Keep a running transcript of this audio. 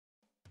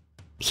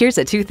Here's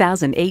a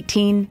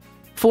 2018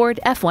 Ford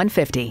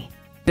F-150.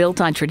 Built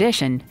on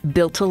tradition,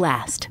 built to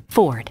last.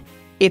 Ford.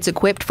 It's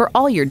equipped for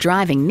all your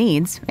driving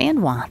needs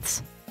and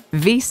wants.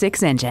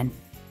 V6 engine,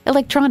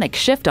 electronic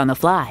shift on the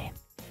fly,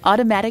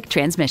 automatic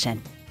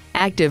transmission,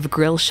 active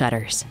grille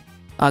shutters,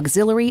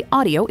 auxiliary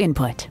audio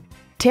input,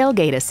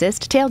 tailgate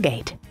assist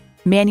tailgate,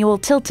 manual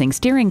tilting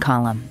steering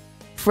column,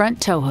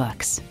 front tow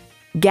hooks,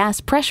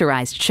 gas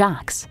pressurized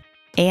shocks,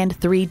 and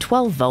 3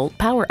 12-volt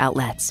power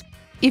outlets.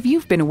 If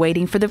you've been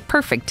waiting for the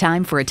perfect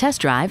time for a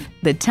test drive,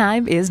 the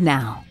time is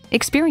now.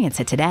 Experience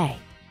it today.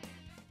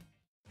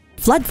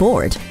 Flood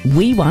Ford,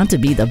 we want to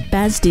be the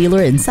best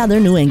dealer in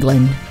Southern New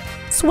England.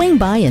 Swing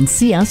by and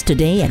see us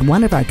today at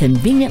one of our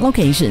convenient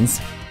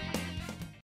locations.